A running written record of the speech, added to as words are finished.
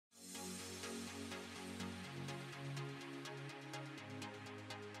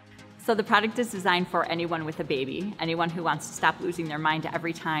So the product is designed for anyone with a baby, anyone who wants to stop losing their mind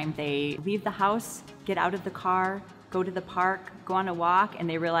every time they leave the house, get out of the car, go to the park, go on a walk, and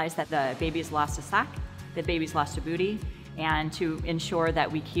they realize that the baby's lost a sock, the baby's lost a booty, and to ensure that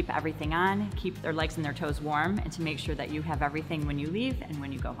we keep everything on, keep their legs and their toes warm, and to make sure that you have everything when you leave and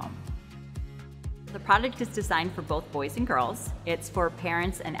when you go home. The product is designed for both boys and girls. It's for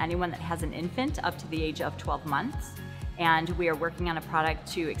parents and anyone that has an infant up to the age of 12 months. And we are working on a product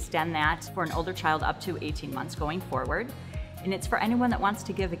to extend that for an older child up to 18 months going forward. And it's for anyone that wants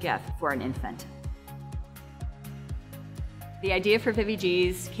to give a gift for an infant. The idea for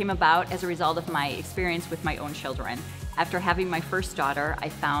Vivigz came about as a result of my experience with my own children. After having my first daughter, I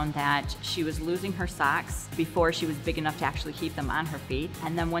found that she was losing her socks before she was big enough to actually keep them on her feet.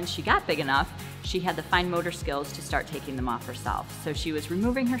 And then once she got big enough, she had the fine motor skills to start taking them off herself. So she was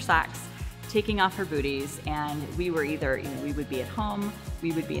removing her socks, taking off her booties, and we were either, we would be at home,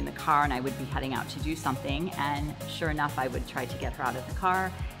 we would be in the car, and I would be heading out to do something, and sure enough, I would try to get her out of the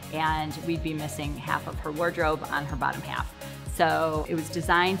car, and we'd be missing half of her wardrobe on her bottom half. So it was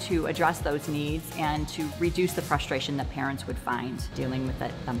designed to address those needs and to reduce the frustration that parents would find dealing with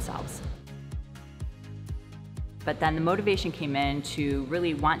it themselves. But then the motivation came in to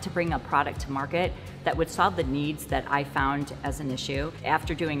really want to bring a product to market that would solve the needs that I found as an issue.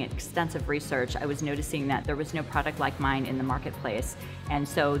 After doing extensive research, I was noticing that there was no product like mine in the marketplace, and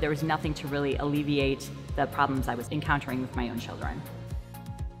so there was nothing to really alleviate the problems I was encountering with my own children.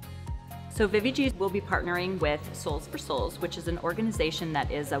 So Vivigz will be partnering with Souls for Souls, which is an organization that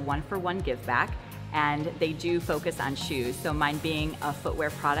is a one-for-one give back, and they do focus on shoes. So mine being a footwear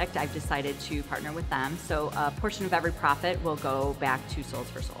product, I've decided to partner with them. So a portion of every profit will go back to Souls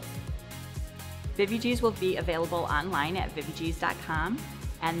for Souls. Vivigz will be available online at vivigz.com.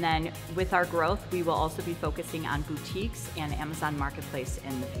 And then with our growth, we will also be focusing on boutiques and Amazon Marketplace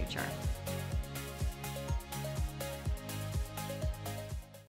in the future.